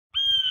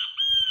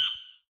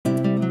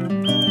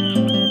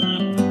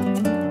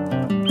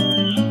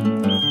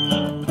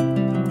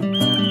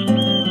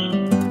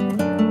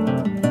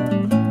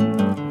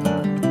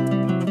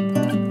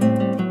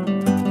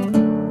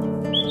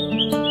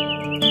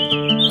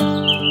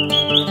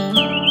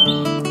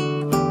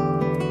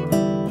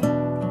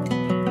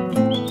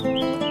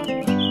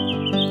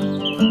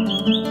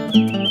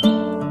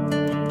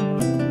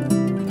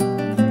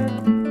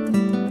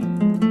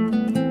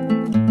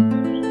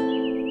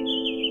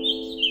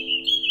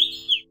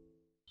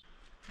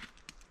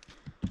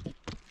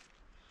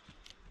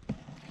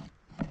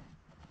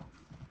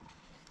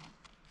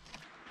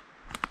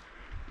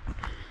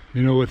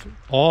You know, with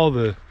all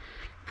the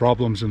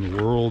problems in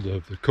the world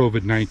of the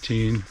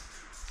COVID-19,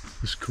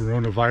 this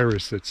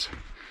coronavirus that's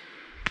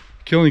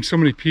killing so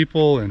many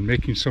people and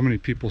making so many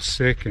people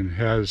sick and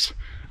has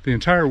the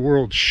entire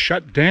world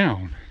shut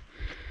down,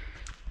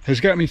 has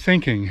got me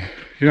thinking,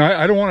 you know,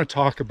 I don't want to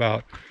talk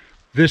about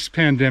this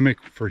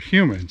pandemic for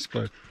humans,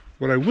 but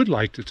what I would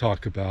like to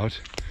talk about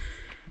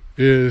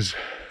is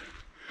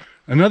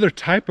another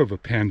type of a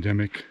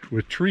pandemic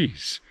with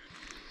trees.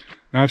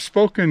 Now, I've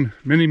spoken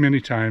many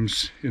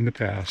times in the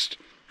past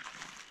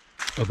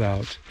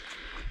about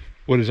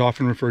what is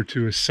often referred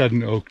to as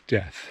sudden oak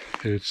death.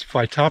 It's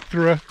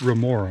Phytophthora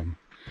ramorum,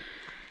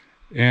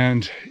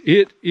 and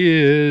it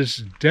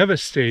is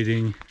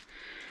devastating,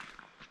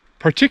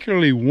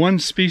 particularly one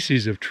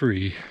species of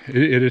tree.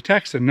 It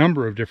attacks a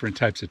number of different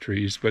types of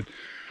trees, but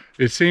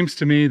it seems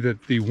to me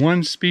that the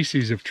one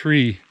species of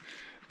tree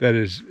that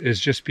is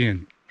just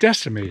being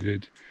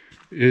decimated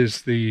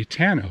is the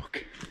tan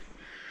oak.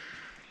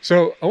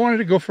 So I wanted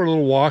to go for a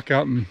little walk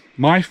out in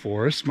my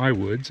forest, my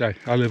woods. I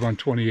live on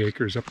 20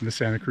 acres up in the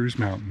Santa Cruz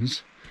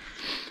Mountains.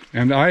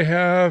 And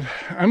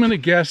I'm going to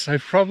guess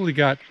I've probably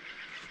got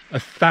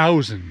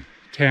 1,000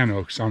 tan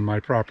oaks on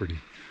my property.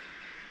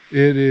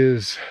 It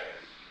is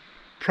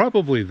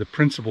probably the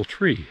principal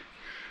tree.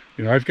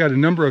 You know, I've got a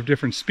number of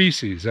different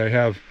species. I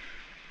have,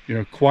 you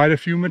know, quite a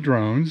few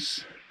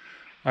madrones.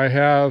 I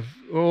have,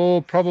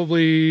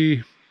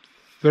 probably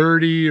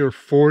 30 or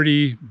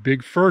 40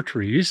 big fir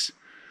trees.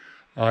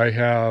 I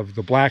have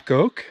the black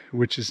oak,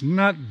 which is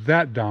not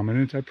that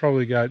dominant. I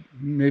probably got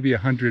maybe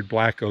 100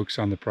 black oaks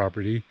on the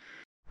property.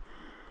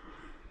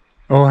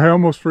 Oh, I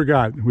almost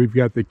forgot. We've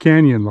got the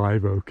canyon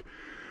live oak.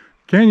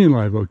 Canyon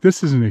live oak,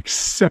 this is an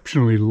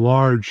exceptionally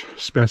large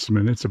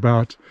specimen. It's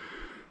about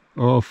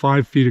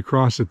 5 feet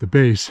across at the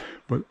base,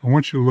 but I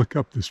want you to look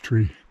up this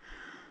tree.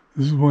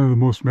 This is one of the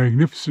most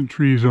magnificent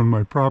trees on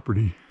my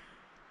property.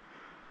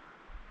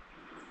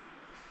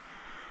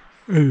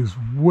 It is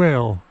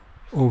well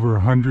over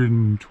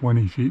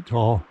 120 feet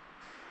tall.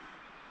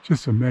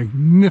 Just a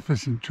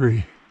magnificent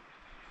tree.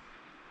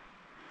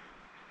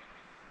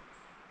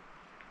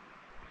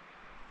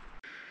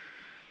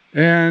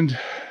 And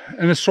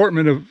an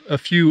assortment of a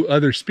few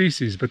other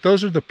species, but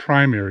those are the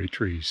primary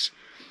trees.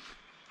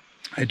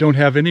 I don't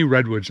have any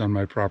redwoods on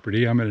my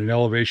property. I'm at an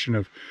elevation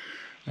of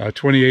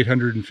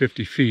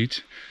 2,850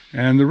 feet,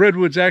 and the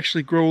redwoods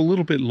actually grow a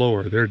little bit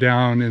lower. They're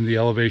down in the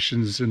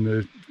elevations in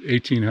the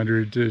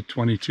 1,800 to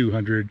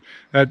 2,200.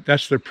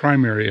 That's their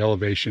primary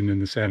elevation in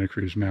the Santa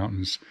Cruz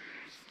Mountains.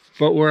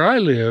 But where I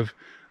live,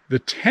 the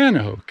tan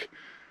oak,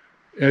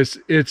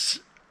 it's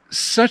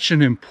such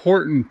an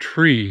important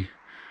tree,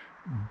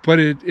 but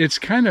it's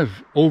kind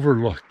of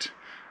overlooked.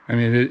 I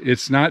mean,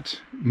 it's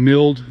not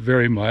milled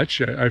very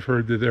much. I've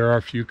heard that there are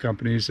a few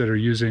companies that are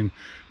using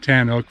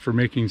tan oak for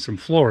making some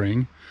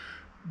flooring,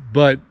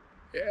 but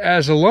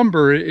as a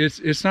lumber,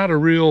 it's not a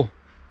real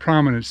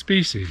prominent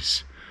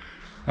species.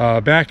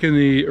 Back in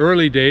the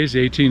early days,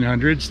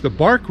 1800s, the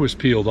bark was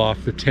peeled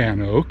off the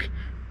tan oak,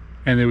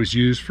 and it was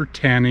used for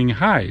tanning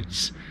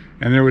hides.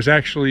 And there was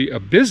actually a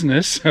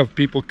business of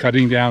people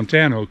cutting down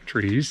tan oak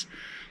trees,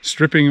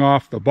 stripping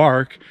off the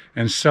bark,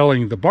 and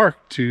selling the bark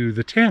to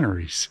the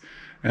tanneries.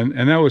 And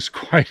that was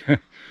quite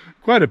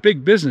a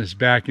big business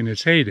back in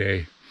its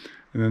heyday.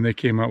 And then they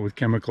came out with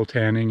chemical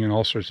tanning and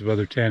all sorts of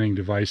other tanning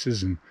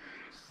devices. And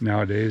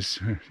nowadays,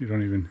 you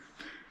don't even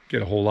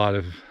get a whole lot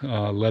of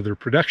leather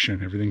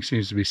production. Everything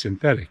seems to be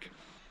synthetic.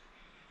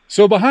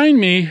 So behind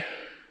me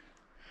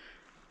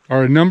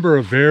are a number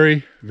of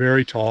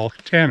very tall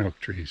tan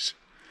oak trees.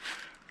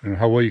 I don't know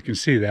how well you can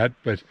see that,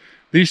 but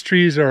these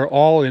trees are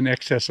all in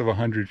excess of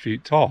 100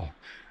 feet tall.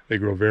 They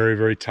grow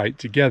very tight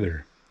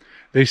together.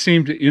 They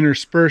seem to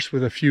intersperse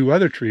with a few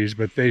other trees,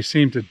 but they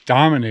seem to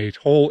dominate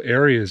whole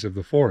areas of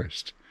the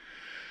forest.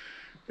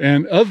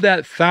 And of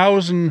that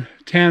 1,000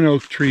 tan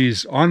oak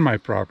trees on my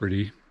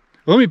property,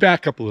 let me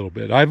back up a little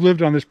bit. I've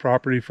lived on this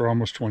property for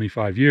almost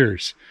 25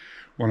 years.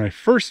 When I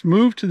first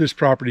moved to this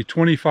property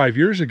 25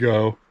 years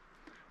ago,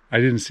 I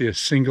didn't see a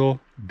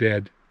single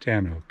dead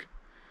tan oak.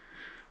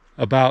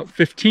 About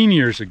 15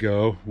 years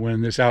ago,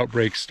 when this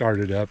outbreak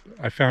started up,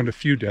 I found a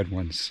few dead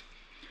ones.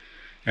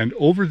 And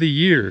over the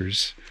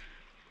years,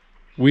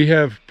 we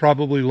have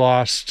probably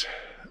lost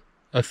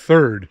a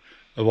third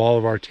of all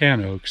of our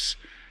tan oaks,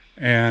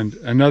 and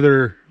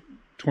another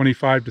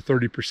 25 to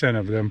 30%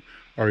 of them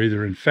are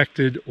either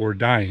infected or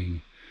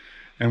dying.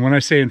 And when I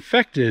say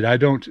infected, I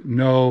don't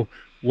know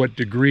what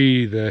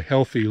degree the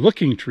healthy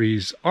looking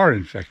trees are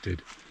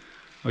infected.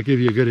 I'll give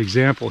you a good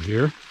example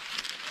here.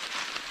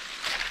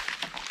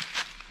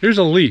 Here's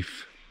a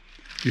leaf.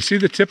 You see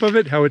the tip of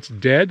it, how it's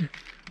dead?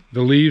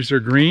 The leaves are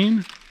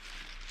green.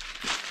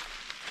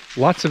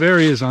 Lots of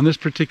areas on this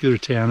particular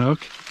tan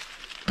oak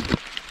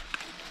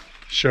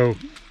show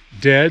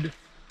dead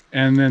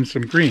and then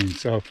some green,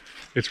 so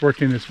it's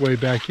working its way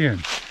back in.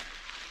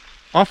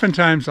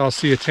 Oftentimes I'll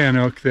see a tan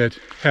oak that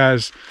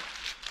has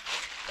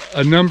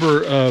a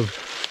number of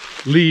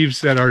leaves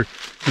that are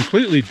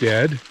completely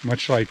dead,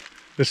 much like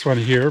this one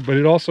here, but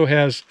it also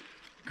has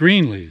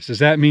green leaves. Does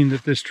that mean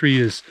that this tree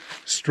is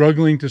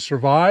struggling to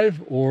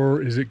survive, or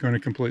is it going to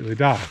completely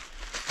die?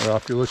 Well,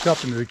 if you look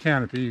up into the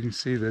canopy, you can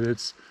see that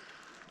it's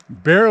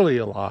barely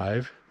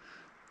alive,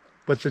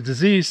 but the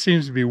disease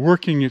seems to be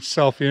working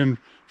itself in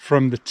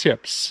from the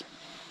tips.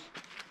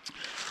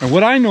 And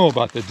what I know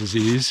about the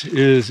disease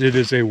is it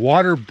is a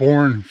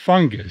waterborne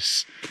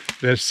fungus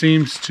that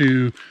seems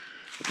to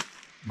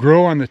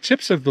grow on the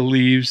tips of the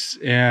leaves,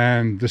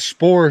 and the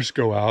spores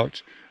go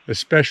out,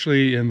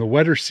 especially in the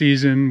wetter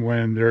season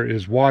when there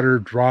is water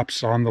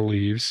drops on the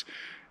leaves.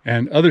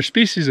 And other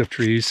species of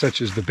trees,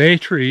 such as the bay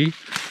tree,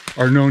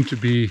 are known to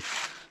be,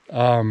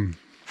 I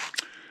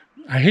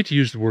hate to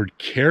use the word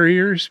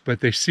carriers,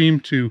 but they seem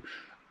to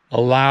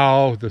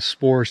allow the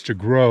spores to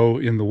grow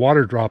in the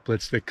water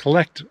droplets that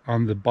collect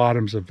on the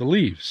bottoms of the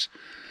leaves.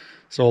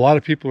 So a lot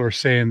of people are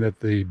saying that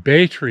the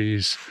bay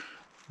trees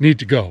need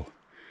to go.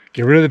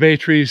 Get rid of the bay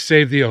trees,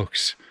 save the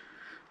oaks.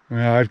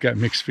 Well, I've got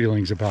mixed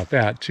feelings about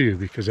that too,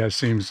 because that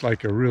seems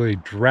like a really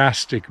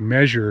drastic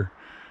measure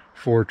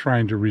for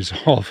trying to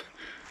resolve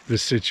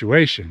this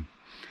situation.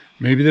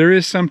 Maybe there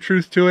is some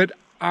truth to it.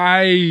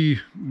 I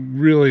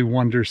really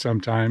wonder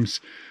sometimes.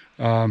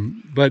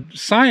 But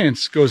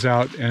science goes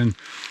out and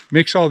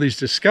makes all these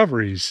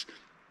discoveries.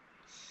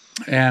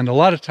 And a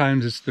lot of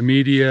times it's the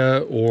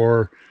media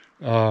or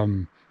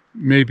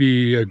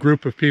maybe a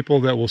group of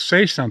people that will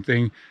say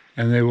something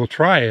and they will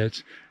try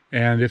it.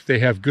 And if they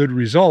have good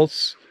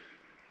results,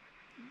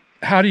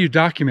 how do you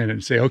document it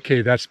and say,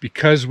 okay, that's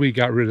because we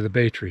got rid of the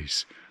bay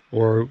trees,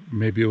 or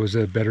maybe it was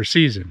a better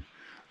season?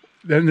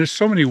 Then there's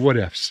so many what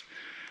ifs.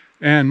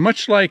 And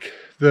much like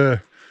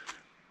the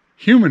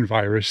human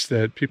virus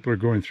that people are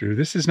going through,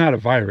 this is not a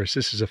virus,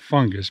 this is a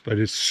fungus, but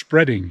it's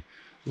spreading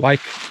like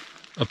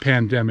a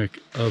pandemic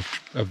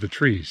of the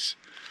trees.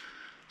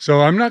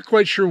 So I'm not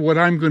quite sure what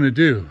I'm going to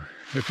do.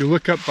 If you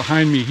look up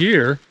behind me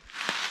here,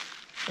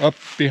 up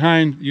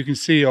behind, you can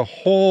see a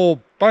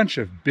whole bunch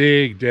of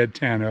big dead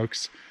tan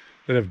oaks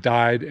that have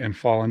died and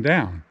fallen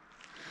down.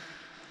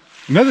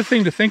 Another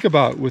thing to think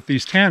about with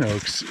these tan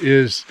oaks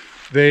is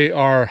they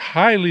are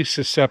highly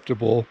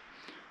susceptible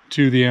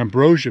to the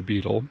ambrosia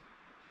beetle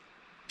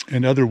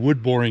and other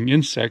wood-boring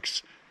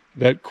insects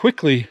that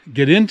quickly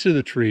get into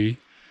the tree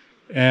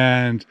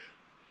and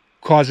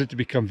cause it to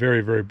become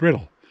very, very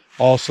brittle.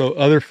 Also,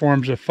 other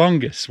forms of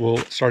fungus will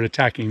start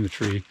attacking the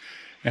tree,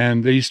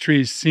 and these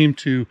trees seem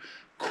to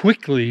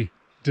quickly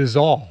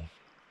dissolve.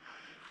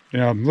 You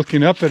know, I'm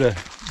looking up at a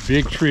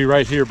big tree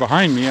right here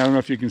behind me. I don't know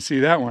if you can see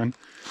that one,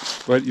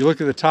 but you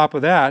look at the top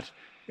of that,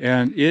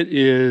 and it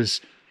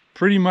is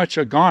pretty much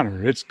a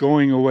goner. It's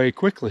going away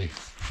quickly.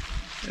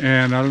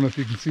 And I don't know if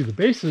you can see the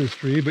base of this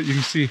tree, but you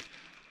can see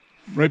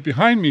right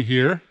behind me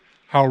here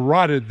how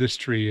rotted this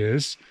tree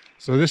is.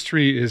 So this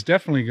tree is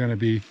definitely going to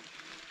be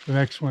the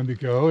next one to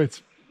go.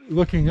 It's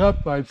looking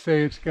up, I'd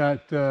say it's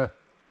got,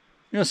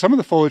 some of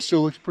the foliage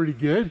still looks pretty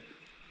good,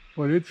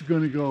 but it's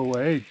going to go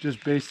away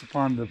just based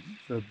upon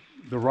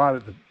the rot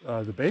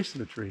at the base of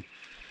the tree.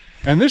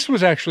 And this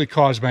was actually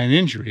caused by an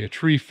injury. A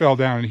tree fell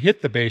down and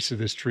hit the base of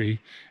this tree,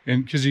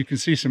 and because you can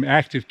see some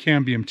active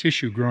cambium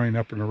tissue growing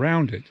up and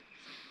around it.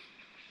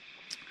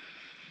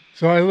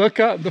 So I look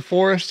out at the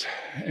forest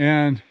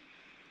and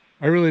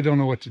I really don't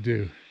know what to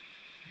do.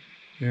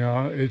 You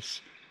know,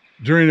 it's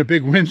during a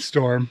big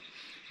windstorm,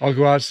 I'll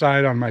go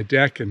outside on my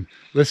deck and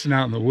listen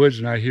out in the woods,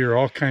 and I hear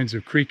all kinds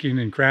of creaking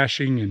and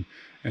crashing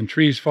and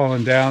trees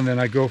falling down. Then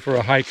I go for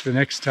a hike the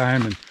next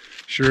time, and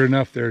sure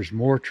enough, there's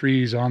more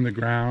trees on the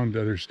ground.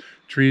 There's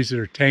trees that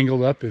are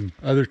tangled up in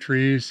other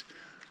trees.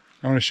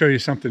 I want to show you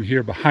something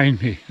here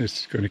behind me.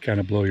 It's going to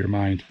kind of blow your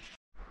mind.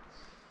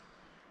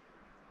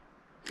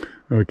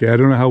 Okay, I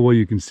don't know how well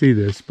you can see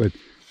this, but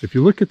if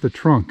you look at the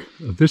trunk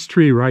of this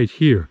tree right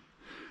here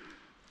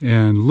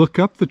and look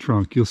up the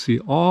trunk, you'll see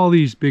all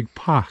these big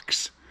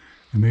pocks,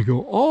 and they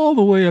go all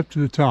the way up to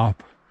the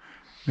top.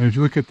 And if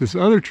you look at this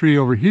other tree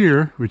over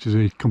here, which is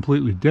a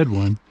completely dead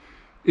one,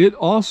 it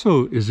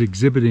also is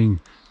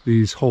exhibiting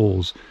these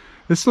holes.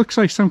 This looks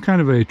like some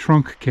kind of a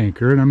trunk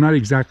canker, and I'm not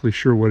exactly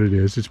sure what it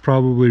is. It's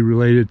probably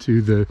related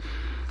to the,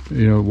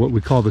 what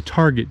we call the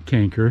target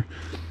canker.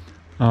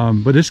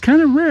 But it's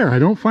kind of rare. I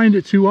don't find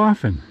it too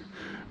often.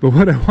 But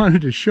what I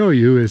wanted to show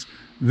you is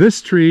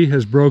this tree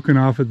has broken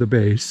off at the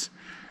base,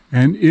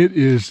 and it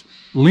is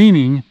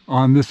leaning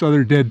on this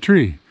other dead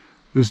tree.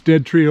 This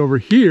dead tree over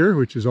here,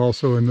 which is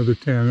also another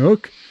tan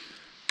oak,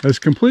 has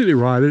completely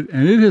rotted,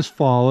 and it has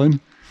fallen,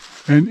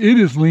 and it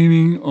is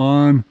leaning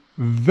on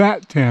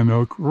that tan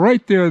oak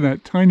right there,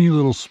 that tiny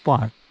little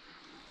spot.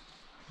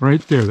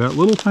 Right there, that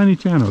little tiny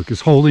tan oak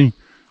is holding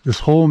this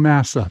whole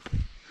mass up.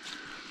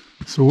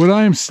 So what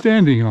I am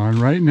standing on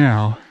right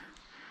now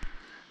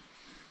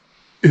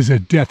is a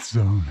death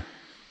zone.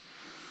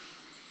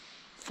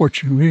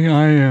 Fortunately,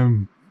 I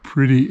am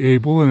pretty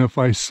able, and if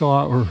I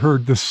saw or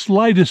heard the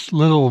slightest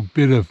little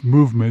bit of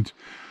movement,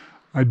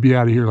 I'd be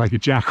out of here like a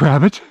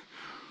jackrabbit.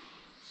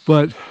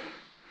 But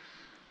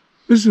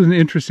this is an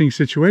interesting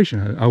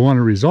situation. I want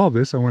to resolve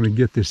this. I want to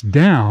get this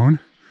down,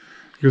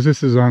 because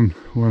this is on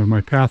one of my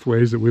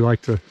pathways that we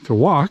like to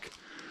walk.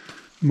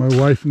 My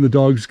wife and the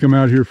dogs come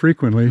out here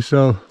frequently.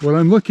 So what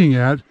I'm looking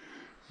at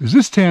is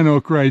this tan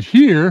oak right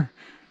here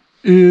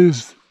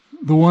is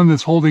the one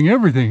that's holding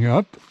everything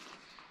up.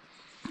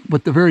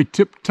 But the very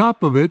tip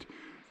top of it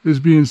is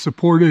being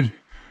supported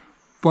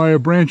by a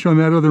branch on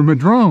that other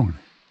madrone.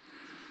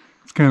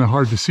 It's kind of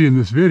hard to see in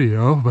this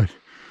video, but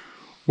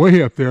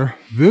way up there,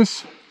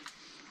 this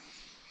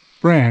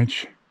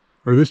branch,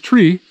 or this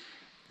tree,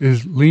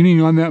 is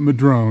leaning on that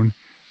madrone,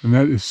 and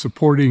that is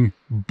supporting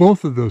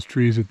both of those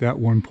trees at that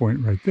one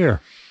point right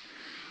there.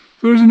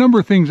 So there's a number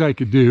of things I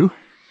could do.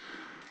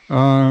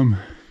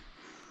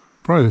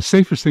 Probably the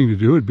safest thing to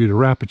do would be to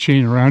wrap a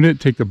chain around it,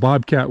 take the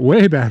bobcat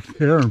way back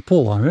there and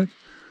pull on it.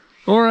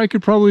 Or I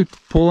could probably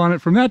pull on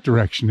it from that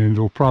direction, and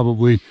it'll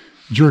probably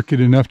jerk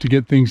it enough to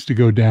get things to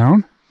go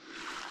down.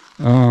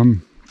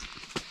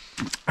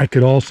 I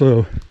could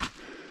also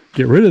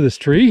get rid of this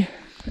tree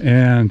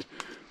and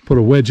put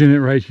a wedge in it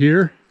right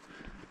here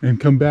and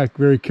come back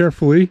very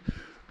carefully,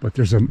 but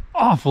there's an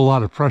awful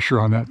lot of pressure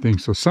on that thing,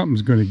 so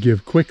something's going to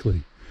give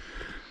quickly.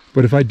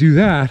 But if I do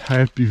that, I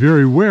have to be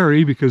very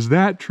wary, because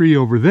that tree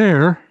over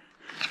there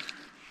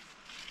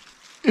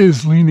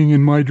is leaning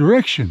in my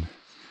direction.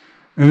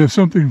 And if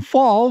something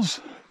falls,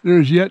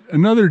 there's yet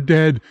another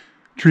dead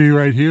tree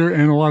right here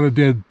and a lot of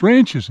dead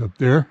branches up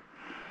there.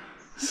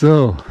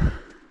 So,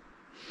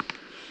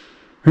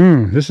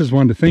 this is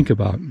one to think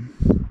about.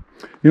 You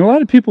know, a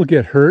lot of people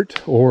get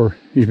hurt or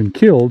even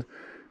killed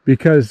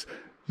because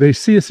they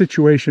see a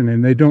situation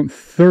and they don't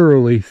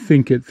thoroughly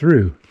think it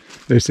through.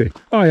 They say,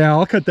 oh yeah,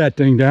 I'll cut that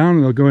thing down,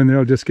 and they'll go in there,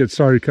 they'll just get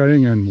started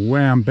cutting, and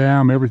wham,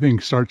 bam, everything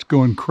starts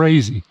going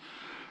crazy.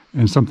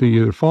 And something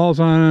either falls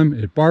on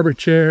them, it barber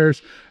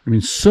chairs. I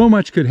mean, so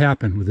much could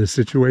happen with this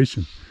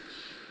situation.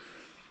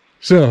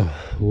 So,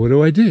 what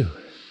do I do?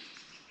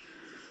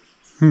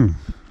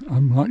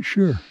 I'm not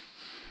sure.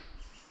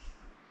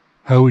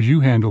 How would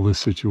you handle this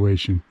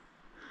situation?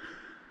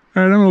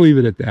 All right, I'm going to leave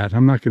it at that.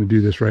 I'm not going to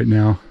do this right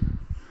now,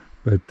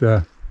 but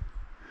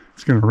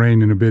it's going to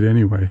rain in a bit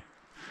anyway.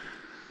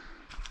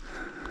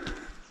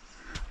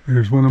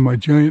 There's one of my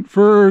giant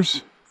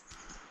firs.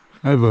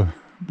 I have a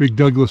big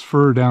Douglas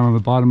fir down on the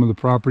bottom of the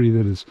property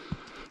that is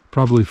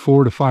probably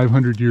 400 to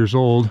 500 years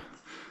old.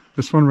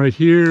 This one right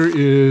here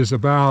is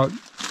about,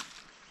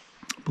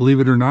 believe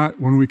it or not,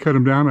 when we cut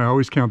them down, I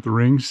always count the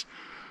rings.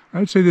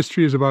 I'd say this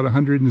tree is about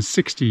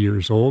 160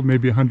 years old,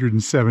 maybe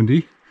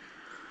 170.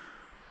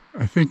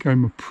 I think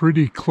I'm a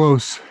pretty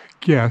close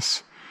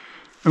guess.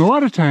 And a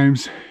lot of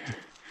times,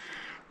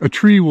 a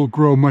tree will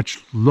grow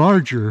much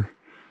larger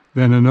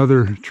than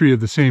another tree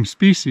of the same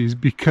species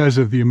because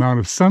of the amount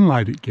of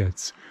sunlight it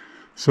gets.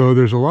 So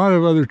there's a lot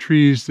of other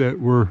trees that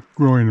were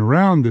growing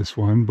around this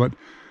one, but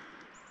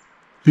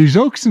these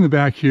oaks in the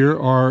back here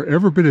are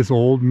every bit as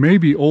old,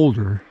 maybe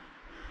older,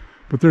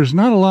 but there's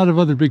not a lot of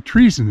other big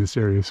trees in this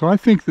area. So I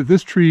think that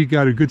this tree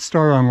got a good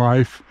start on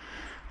life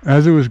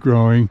as it was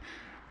growing,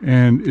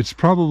 and it's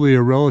probably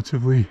a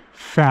relatively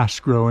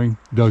fast-growing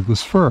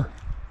Douglas fir.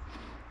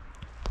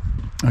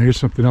 Now here's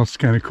something else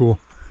kind of cool.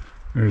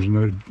 There's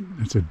another,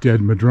 it's a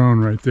dead madrone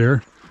right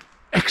there.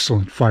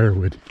 Excellent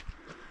firewood.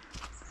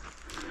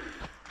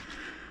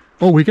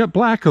 Oh, we got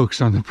black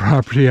oaks on the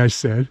property, I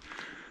said.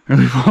 And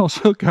we've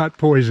also got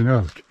poison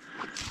oak.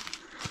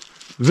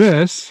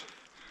 This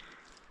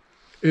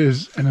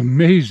is an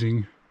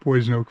amazing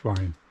poison oak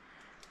vine.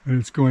 And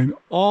it's going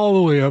all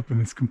the way up,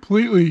 and it's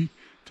completely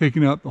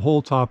taking out the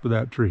whole top of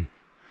that tree.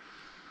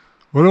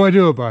 What do I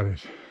do about it?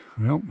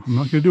 Well, I'm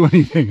not going to do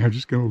anything. I'm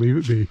just going to leave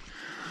it be.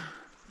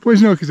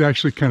 Poison oak is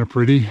actually kind of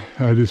pretty.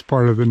 It is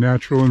part of the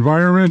natural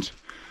environment.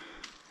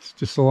 It's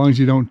just so long as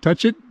you don't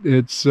touch it,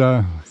 it's,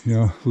 you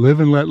know, live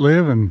and let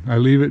live, and I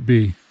leave it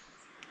be.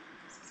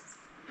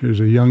 Here's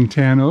a young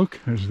tan oak.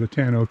 There's the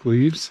tan oak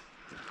leaves.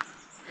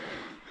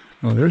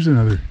 Oh, there's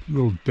another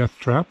little death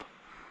trap.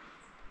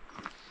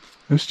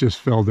 This just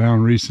fell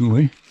down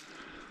recently.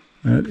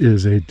 That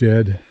is a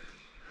dead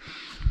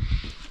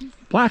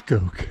black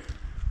oak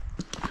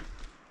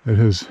that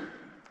has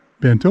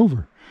bent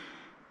over.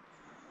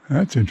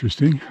 That's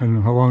interesting. I don't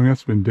know how long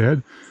that's been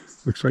dead.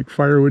 Looks like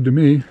firewood to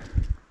me.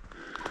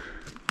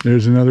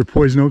 There's another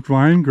poison oak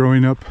vine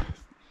growing up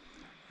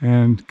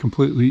and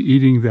completely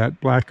eating that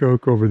black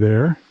oak over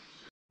there.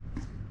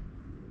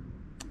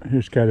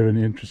 Here's kind of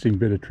an interesting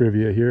bit of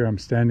trivia here. I'm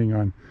standing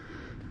on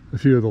a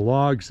few of the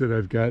logs that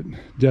I've got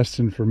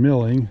destined for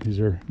milling. These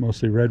are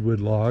mostly redwood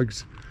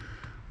logs.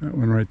 That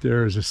one right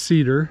there is a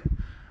cedar.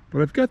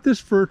 But I've got this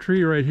fir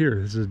tree right here.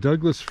 This is a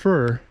Douglas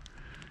fir.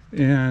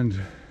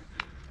 And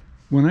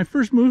when I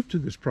first moved to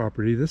this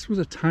property, this was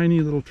a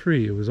tiny little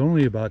tree. It was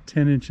only about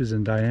 10 inches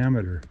in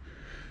diameter.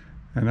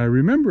 And I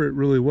remember it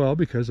really well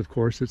because, of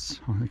course, it's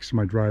next to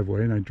my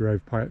driveway and I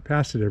drive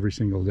past it every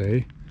single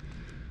day.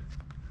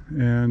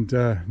 And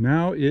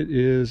now it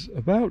is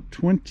about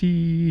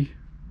 22,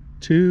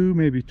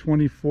 maybe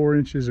 24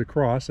 inches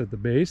across at the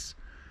base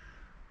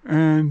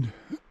and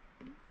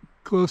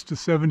close to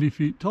 70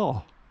 feet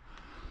tall.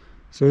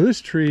 So this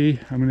tree,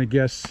 I'm going to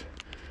guess,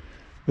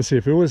 let's see,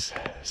 if it was,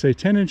 say,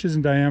 10 inches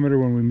in diameter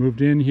when we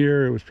moved in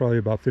here, it was probably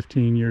about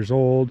 15 years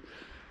old.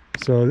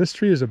 So this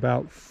tree is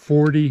about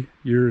 40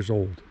 years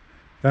old.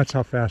 That's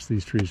how fast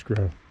these trees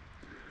grow.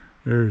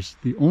 There's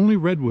the only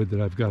redwood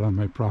that I've got on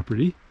my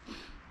property,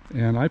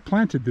 and I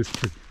planted this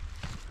tree.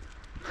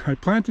 I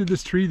planted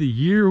this tree the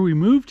year we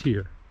moved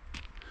here,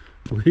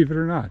 believe it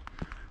or not.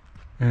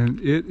 And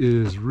it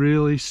is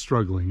really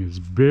struggling. It's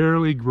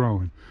barely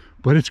growing,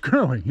 but it's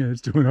growing and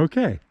it's doing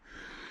okay.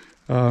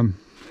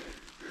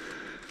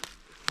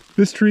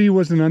 This tree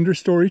was an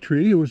understory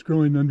tree. It was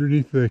growing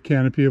underneath the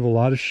canopy of a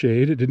lot of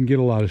shade. It didn't get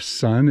a lot of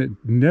sun. It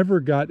never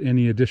got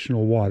any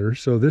additional water.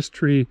 So this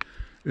tree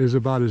is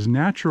about as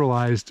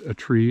naturalized a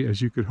tree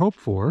as you could hope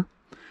for.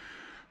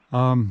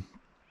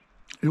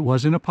 It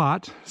was in a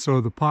pot,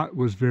 so the pot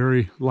was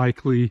very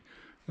likely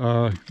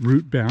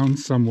root bound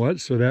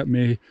somewhat, so that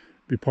may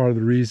be part of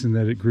the reason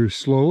that it grew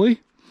slowly.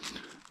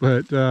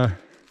 But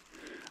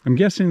I'm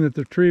guessing that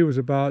the tree was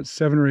about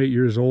 7 or 8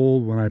 years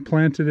old when I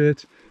planted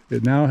it.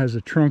 It now has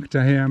a trunk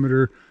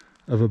diameter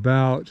of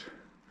about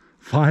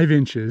 5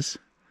 inches.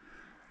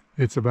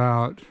 It's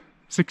about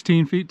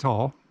 16 feet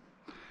tall.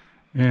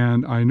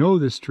 And I know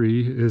this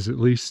tree is at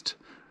least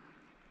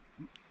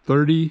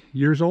 30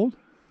 years old.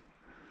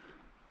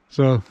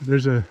 So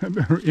there's an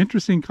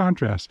interesting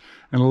contrast.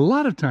 And a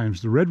lot of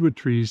times the redwood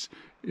trees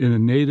in a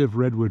native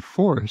redwood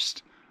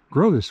forest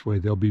grow this way.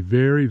 They'll be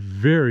very,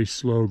 very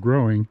slow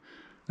growing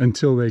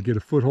until they get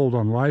a foothold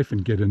on life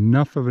and get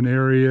enough of an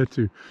area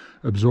to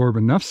absorb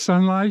enough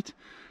sunlight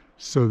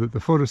so that the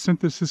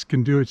photosynthesis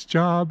can do its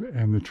job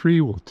and the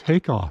tree will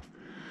take off.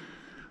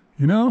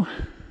 You know,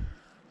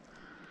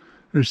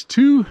 there's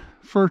 2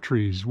 fir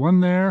trees,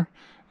 one there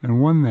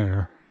and one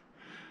there.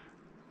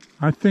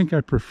 I think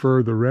I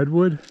prefer the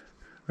redwood.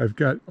 I've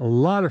got a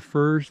lot of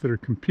firs that are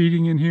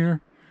competing in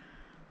here.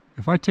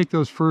 If I take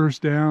those firs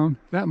down,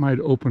 that might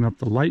open up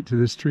the light to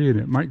this tree and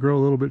it might grow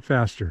a little bit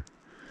faster.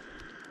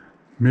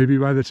 Maybe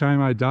by the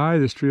time I die,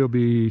 this tree will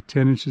be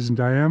 10 inches in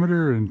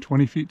diameter and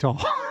 20 feet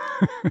tall.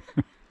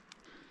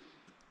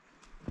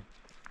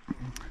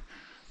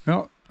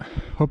 Well,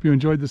 hope you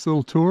enjoyed this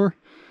little tour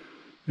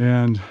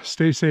and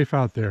stay safe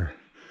out there.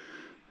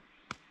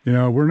 You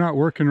know, we're not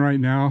working right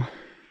now,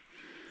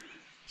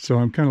 so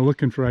I'm kind of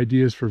looking for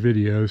ideas for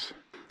videos,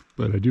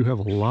 but I do have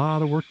a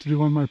lot of work to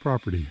do on my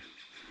property.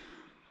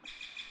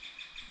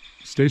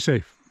 Stay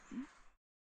safe.